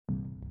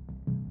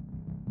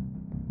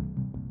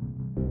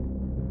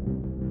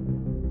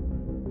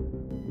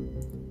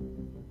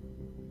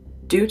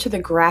Due to the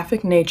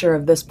graphic nature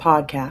of this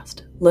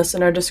podcast,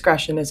 listener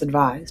discretion is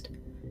advised.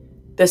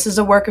 This is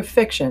a work of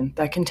fiction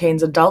that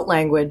contains adult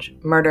language,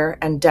 murder,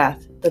 and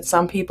death that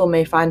some people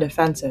may find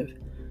offensive.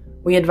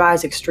 We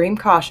advise extreme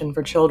caution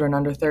for children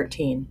under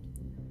 13.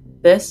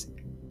 This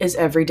is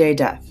Everyday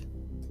Death.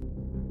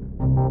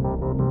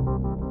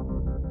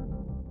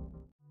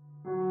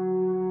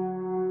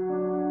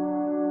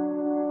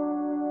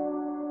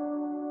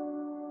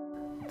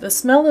 The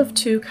smell of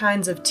two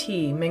kinds of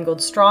tea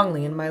mingled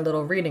strongly in my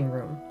little reading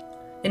room.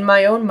 In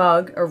my own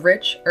mug, a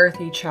rich,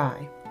 earthy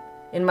chai.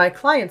 In my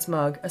client's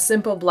mug, a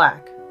simple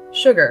black.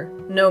 Sugar,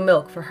 no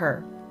milk for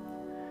her.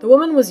 The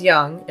woman was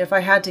young, if I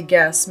had to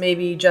guess,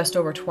 maybe just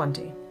over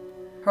 20.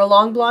 Her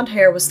long blonde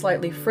hair was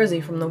slightly frizzy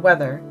from the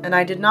weather, and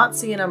I did not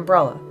see an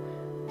umbrella,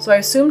 so I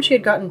assumed she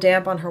had gotten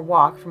damp on her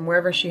walk from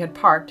wherever she had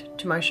parked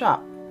to my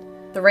shop.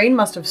 The rain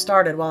must have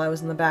started while I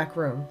was in the back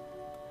room.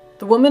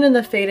 The woman in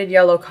the faded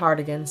yellow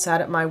cardigan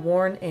sat at my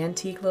worn,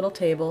 antique little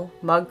table,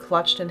 mug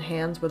clutched in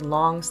hands with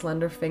long,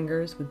 slender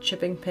fingers with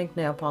chipping pink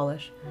nail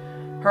polish,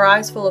 her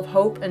eyes full of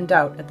hope and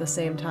doubt at the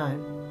same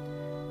time.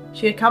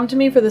 She had come to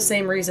me for the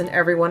same reason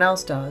everyone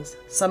else does.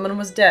 Someone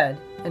was dead,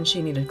 and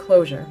she needed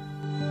closure.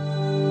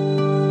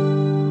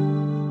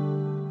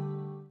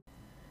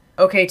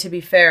 Okay, to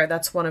be fair,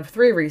 that's one of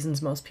 3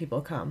 reasons most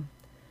people come.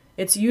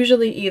 It's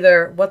usually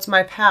either, what's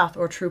my path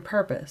or true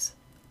purpose?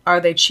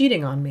 Are they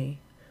cheating on me?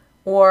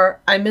 Or,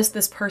 I miss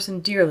this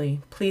person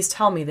dearly, please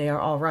tell me they are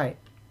all right.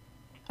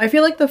 I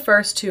feel like the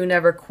first 2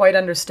 never quite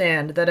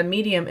understand that a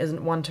medium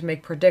isn't one to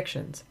make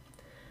predictions.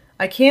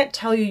 I can't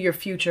tell you your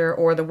future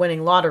or the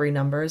winning lottery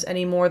numbers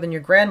any more than your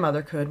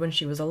grandmother could when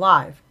she was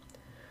alive.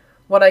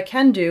 What I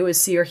can do is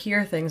see or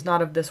hear things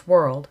not of this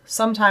world,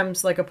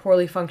 sometimes like a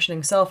poorly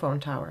functioning cell phone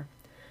tower.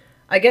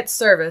 I get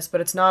service, but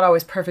it's not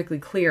always perfectly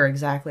clear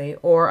exactly,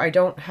 or I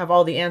don't have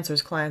all the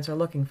answers clients are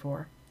looking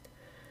for.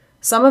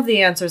 Some of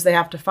the answers they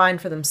have to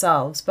find for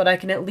themselves, but I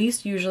can at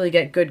least usually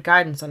get good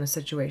guidance on a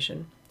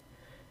situation.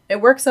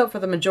 It works out for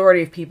the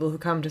majority of people who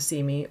come to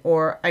see me,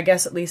 or I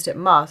guess at least it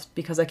must,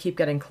 because I keep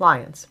getting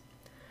clients.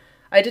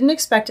 I didn't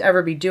expect to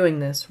ever be doing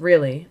this,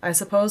 really. I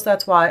suppose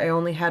that's why I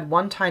only had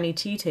one tiny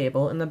tea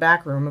table in the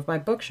back room of my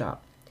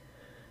bookshop.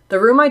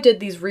 The room I did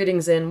these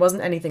readings in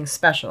wasn't anything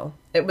special.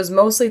 It was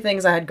mostly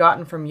things I had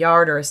gotten from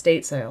yard or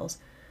estate sales.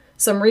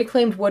 Some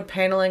reclaimed wood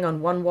paneling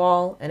on one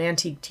wall, an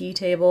antique tea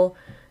table,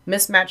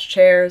 mismatched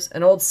chairs,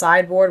 an old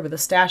sideboard with a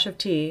stash of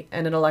tea,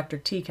 and an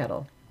electric tea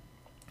kettle.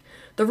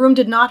 The room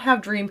did not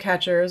have dream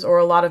catchers or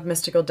a lot of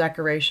mystical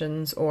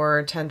decorations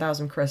or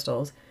 10,000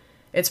 crystals.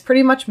 It's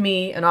pretty much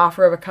me, an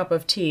offer of a cup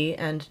of tea,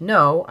 and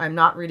no, I'm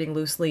not reading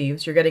loose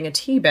leaves, you're getting a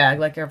tea bag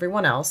like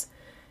everyone else,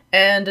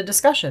 and a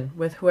discussion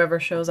with whoever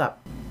shows up.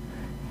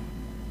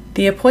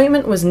 The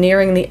appointment was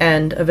nearing the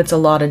end of its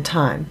allotted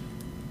time.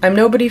 I'm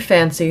nobody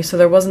fancy, so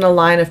there wasn't a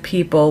line of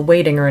people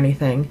waiting or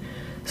anything,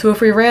 so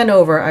if we ran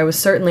over, I was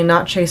certainly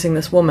not chasing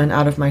this woman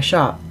out of my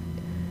shop.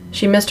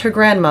 She missed her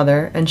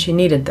grandmother, and she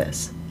needed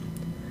this.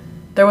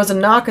 There was a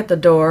knock at the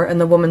door,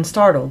 and the woman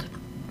startled.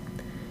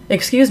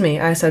 "Excuse me,"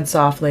 I said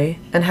softly,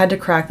 and had to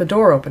crack the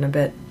door open a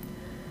bit.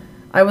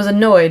 I was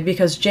annoyed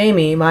because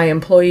Jamie, my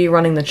employee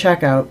running the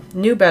checkout,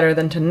 knew better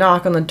than to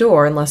knock on the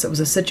door unless it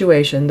was a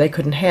situation they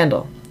couldn't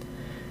handle.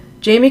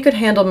 Jamie could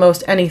handle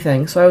most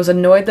anything, so I was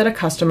annoyed that a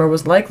customer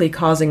was likely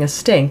causing a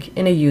stink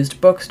in a used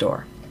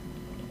bookstore.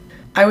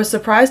 I was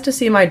surprised to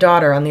see my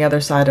daughter on the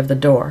other side of the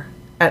door.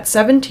 At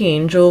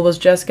 17, Jewel was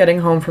just getting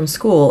home from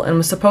school and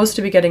was supposed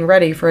to be getting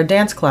ready for a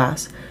dance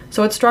class,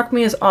 so it struck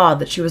me as odd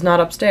that she was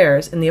not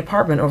upstairs in the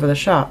apartment over the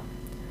shop.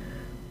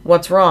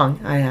 "What's wrong?"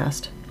 I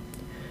asked.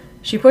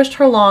 She pushed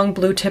her long,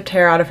 blue-tipped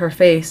hair out of her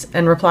face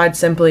and replied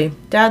simply,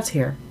 "Dad's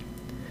here."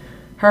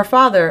 Her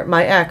father,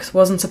 my ex,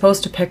 wasn't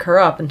supposed to pick her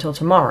up until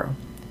tomorrow.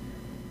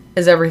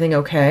 "Is everything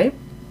okay?"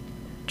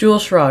 Jewel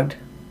shrugged.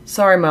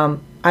 "Sorry,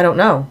 Mom, I don't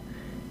know.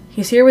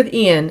 He's here with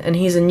Ian, and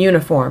he's in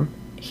uniform.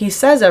 He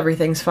says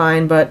everything's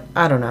fine, but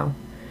I don't know.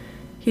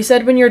 He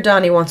said when you're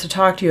done he wants to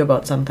talk to you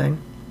about something."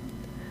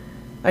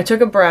 I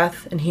took a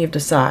breath and heaved a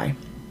sigh.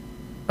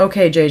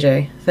 "Okay,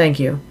 JJ, thank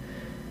you.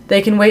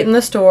 They can wait in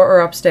the store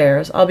or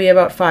upstairs. I'll be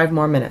about 5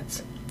 more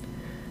minutes."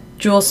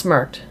 Jewel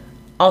smirked.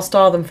 "I'll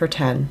stall them for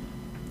 10.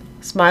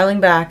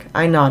 Smiling back,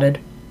 I nodded.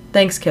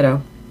 "Thanks,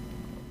 kiddo."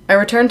 I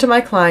returned to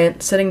my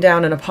client, sitting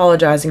down and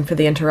apologizing for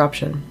the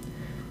interruption.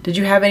 "Did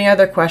you have any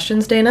other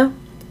questions, Dana?"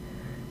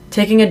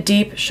 Taking a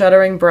deep,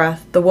 shuddering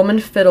breath, the woman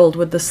fiddled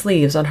with the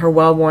sleeves on her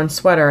well-worn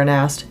sweater and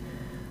asked,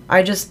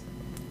 I just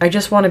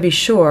want to be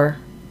sure.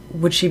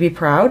 Would she be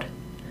proud?"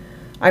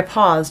 I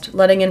paused,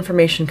 letting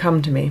information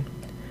come to me.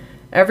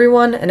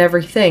 Everyone and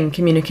everything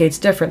communicates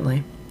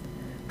differently.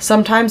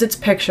 Sometimes it's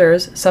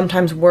pictures,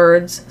 sometimes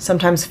words,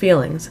 sometimes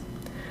feelings.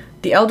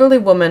 The elderly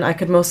woman I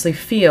could mostly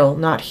feel,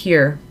 not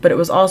hear, but it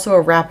was also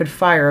a rapid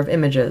fire of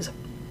images.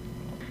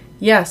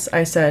 "Yes,"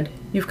 I said,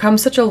 "you've come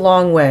such a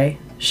long way.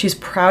 She's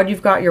proud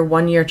you've got your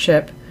 1-year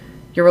chip.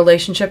 Your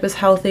relationship is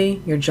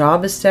healthy. Your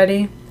job is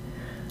steady."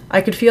 I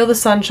could feel the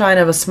sunshine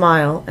of a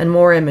smile and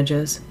more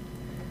images.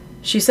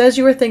 "She says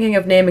you were thinking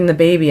of naming the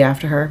baby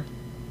after her."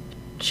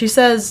 She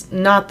says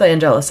not the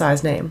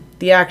angelicized name,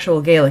 the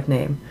actual Gaelic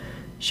name.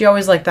 She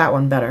always liked that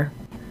one better.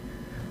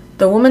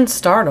 The woman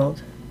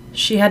startled.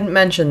 She hadn't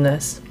mentioned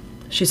this.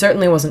 She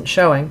certainly wasn't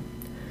showing.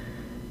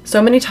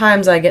 So many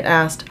times I get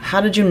asked, how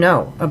did you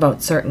know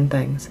about certain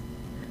things?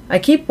 I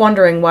keep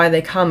wondering why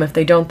they come if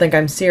they don't think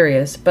I'm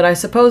serious, but I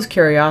suppose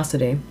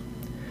curiosity.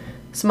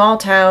 Small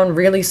town,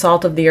 really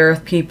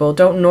salt-of-the-earth people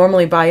don't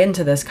normally buy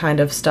into this kind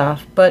of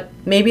stuff, but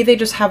maybe they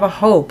just have a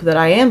hope that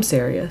I am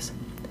serious.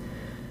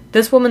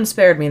 This woman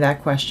spared me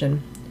that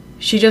question.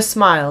 She just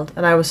smiled,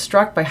 and I was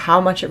struck by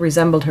how much it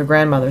resembled her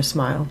grandmother's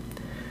smile.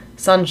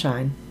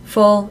 Sunshine,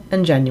 full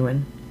and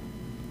genuine.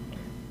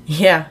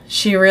 Yeah,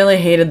 she really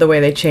hated the way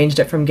they changed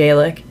it from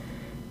Gaelic.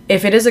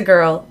 If it is a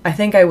girl, I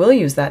think I will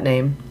use that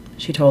name,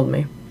 she told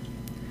me.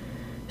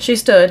 She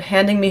stood,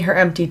 handing me her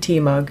empty tea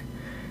mug.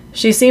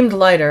 She seemed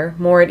lighter,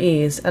 more at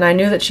ease, and I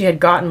knew that she had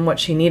gotten what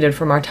she needed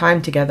from our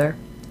time together.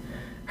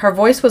 Her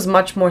voice was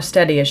much more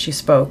steady as she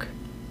spoke.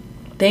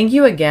 Thank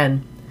you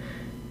again.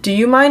 Do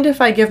you mind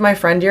if I give my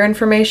friend your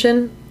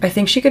information? I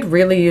think she could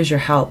really use your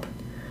help.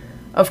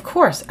 Of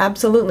course,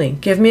 absolutely.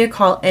 Give me a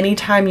call any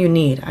time you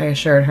need, I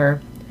assured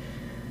her.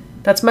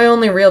 That's my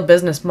only real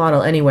business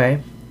model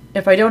anyway.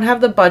 If I don't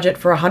have the budget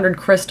for 100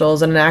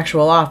 crystals and an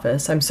actual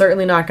office, I'm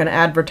certainly not going to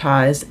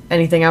advertise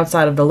anything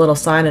outside of the little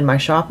sign in my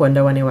shop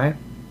window anyway.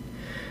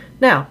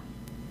 Now,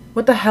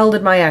 what the hell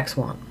did my ex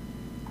want?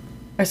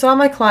 I saw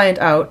my client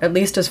out, at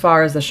least as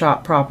far as the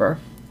shop proper.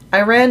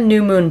 I ran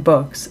New Moon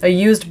Books, a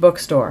used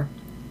bookstore.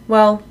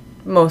 Well,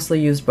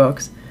 mostly used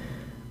books.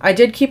 I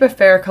did keep a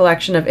fair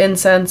collection of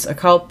incense,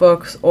 occult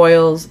books,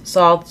 oils,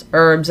 salts,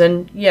 herbs,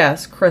 and,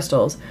 yes,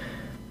 crystals.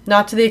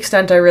 Not to the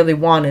extent I really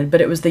wanted, but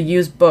it was the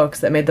used books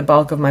that made the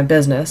bulk of my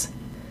business.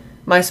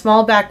 My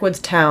small backwoods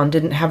town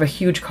didn't have a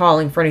huge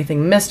calling for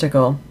anything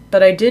mystical,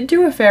 but I did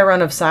do a fair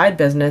run of side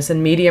business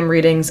and medium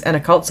readings and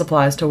occult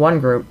supplies to one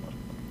group.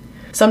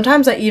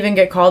 Sometimes I even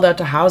get called out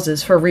to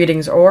houses for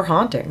readings or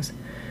hauntings.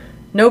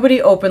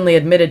 Nobody openly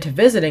admitted to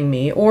visiting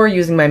me or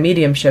using my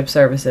mediumship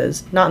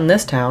services, not in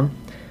this town,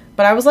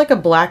 but I was like a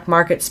black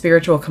market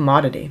spiritual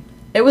commodity.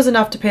 It was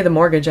enough to pay the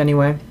mortgage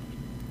anyway.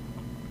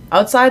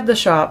 Outside the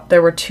shop,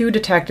 there were 2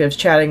 detectives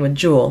chatting with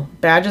Jewel,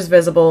 badges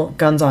visible,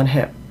 guns on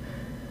hip.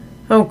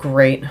 Oh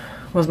great,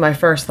 was my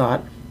first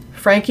thought.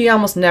 Frankie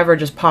almost never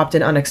just popped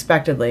in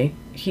unexpectedly.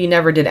 He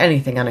never did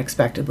anything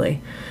unexpectedly.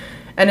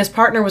 And his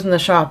partner was in the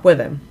shop with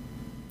him.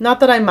 Not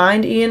that I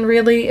mind Ian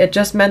really, it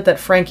just meant that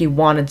Frankie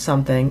wanted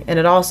something, and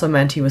it also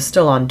meant he was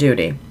still on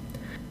duty.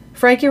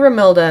 Frankie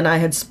Ramilda and I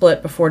had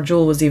split before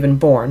Jewel was even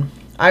born.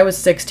 I was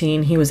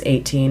 16, he was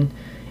 18.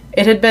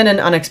 It had been an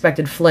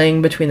unexpected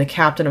fling between the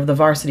captain of the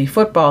varsity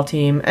football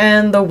team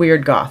and the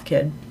weird goth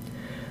kid.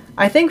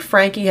 I think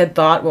Frankie had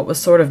thought what was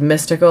sort of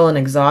mystical and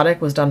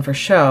exotic was done for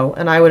show,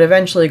 and I would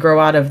eventually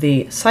grow out of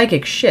the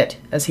psychic shit,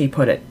 as he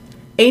put it.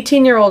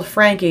 18-year-old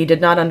Frankie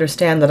did not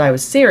understand that I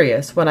was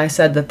serious when I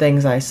said the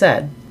things I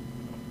said.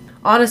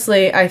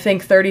 Honestly, I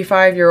think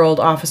 35-year-old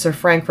Officer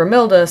Frank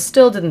Ramilda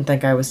still didn't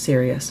think I was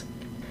serious.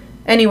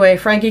 Anyway,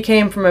 Frankie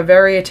came from a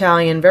very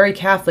Italian, very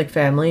Catholic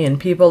family, and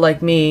people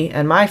like me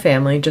and my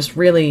family just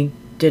really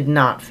did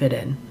not fit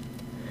in.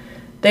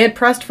 They had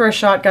pressed for a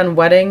shotgun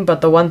wedding,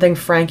 but the one thing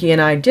Frankie and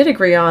I did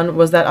agree on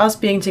was that us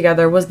being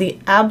together was the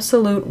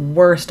absolute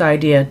worst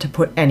idea to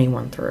put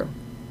anyone through.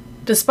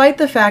 Despite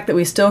the fact that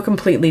we still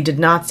completely did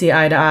not see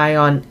eye to eye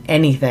on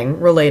anything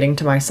relating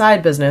to my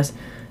side business,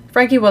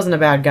 Frankie wasn't a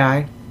bad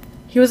guy.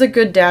 He was a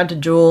good dad to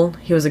Jewel,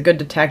 he was a good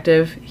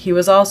detective, he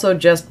was also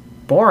just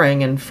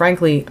boring and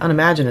frankly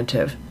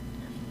unimaginative.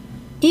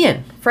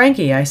 Ian,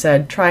 Frankie, I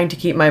said, trying to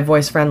keep my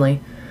voice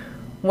friendly.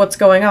 What's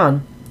going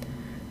on?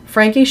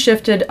 Frankie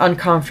shifted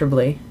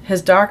uncomfortably,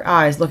 his dark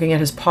eyes looking at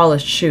his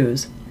polished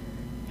shoes.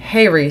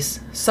 Hey,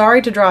 Reese,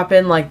 sorry to drop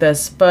in like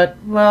this, but,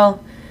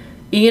 well,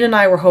 Ian and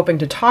I were hoping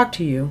to talk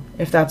to you,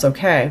 if that's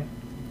okay.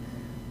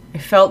 I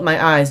felt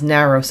my eyes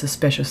narrow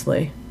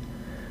suspiciously.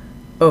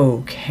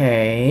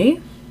 Okay.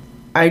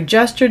 I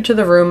gestured to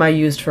the room I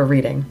used for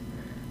reading.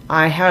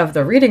 I have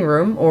the reading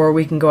room, or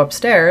we can go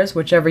upstairs,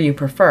 whichever you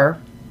prefer.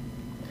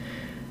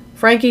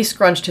 Frankie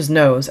scrunched his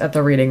nose at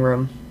the reading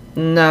room.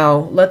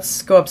 No,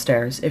 let's go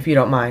upstairs, if you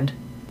don't mind.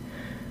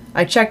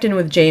 I checked in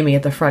with Jamie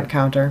at the front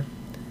counter.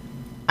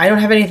 I don't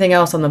have anything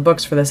else on the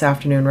books for this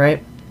afternoon,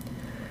 right?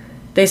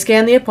 They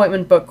scanned the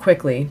appointment book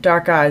quickly,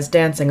 dark eyes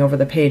dancing over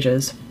the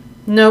pages.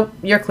 Nope,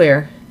 you're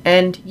clear.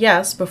 And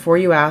yes, before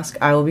you ask,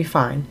 I will be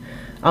fine.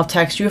 I'll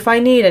text you if I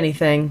need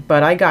anything,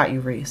 but I got you,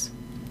 Reese.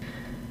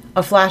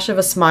 A flash of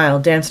a smile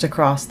danced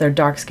across their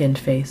dark-skinned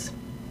face.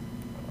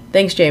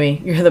 Thanks,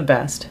 Jamie. You're the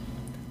best.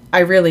 I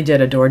really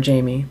did adore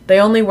Jamie. They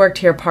only worked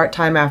here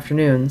part-time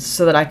afternoons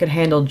so that I could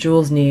handle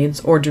Jewel's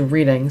needs or do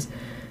readings,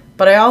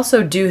 but I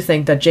also do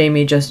think that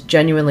Jamie just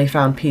genuinely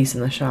found peace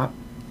in the shop.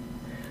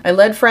 I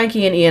led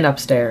Frankie and Ian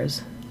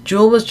upstairs.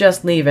 Jewel was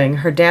just leaving,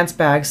 her dance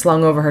bag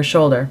slung over her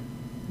shoulder.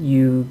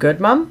 You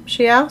good, Mum?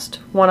 She asked,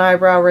 one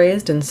eyebrow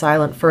raised in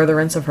silent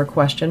furtherance of her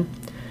question.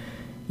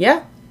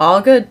 Yeah, all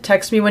good.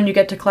 Text me when you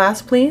get to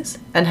class, please,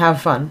 and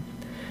have fun.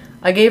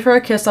 I gave her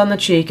a kiss on the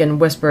cheek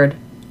and whispered,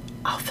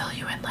 I'll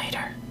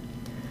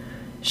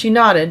She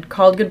nodded,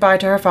 called goodbye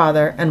to her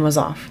father, and was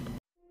off.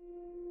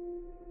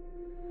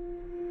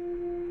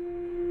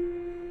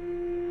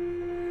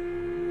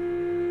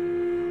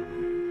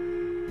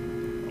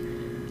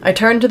 I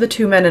turned to the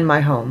two men in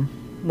my home.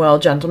 Well,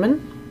 gentlemen,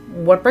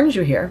 what brings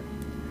you here?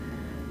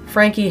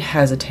 Frankie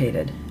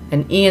hesitated,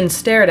 and Ian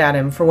stared at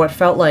him for what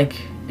felt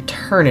like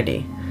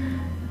eternity.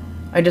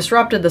 I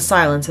disrupted the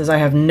silence as I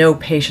have no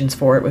patience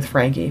for it with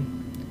Frankie.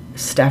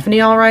 Is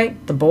Stephanie all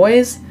right? The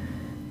boys?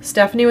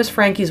 Stephanie was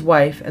Frankie's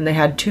wife, and they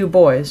had 2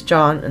 boys,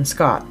 John and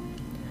Scott.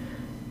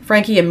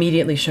 Frankie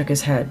immediately shook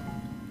his head.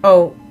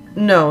 Oh,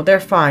 no, they're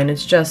fine.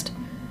 It's just,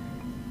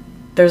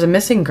 there's a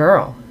missing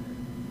girl.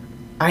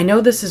 I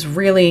know this is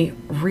really,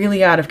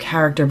 really out of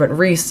character, but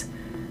Reese,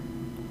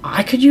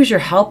 I could use your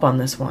help on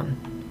this one.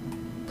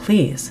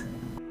 Please.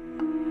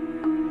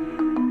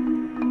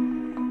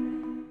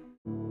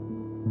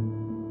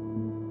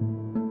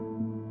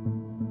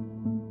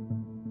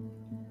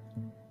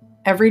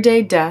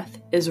 Everyday Death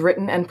is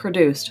written and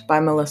produced by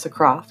Melissa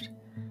Croft.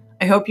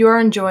 I hope you are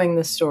enjoying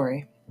this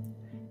story.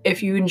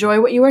 If you enjoy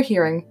what you are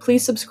hearing,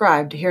 please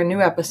subscribe to hear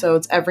new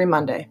episodes every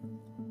Monday.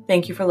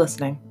 Thank you for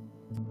listening.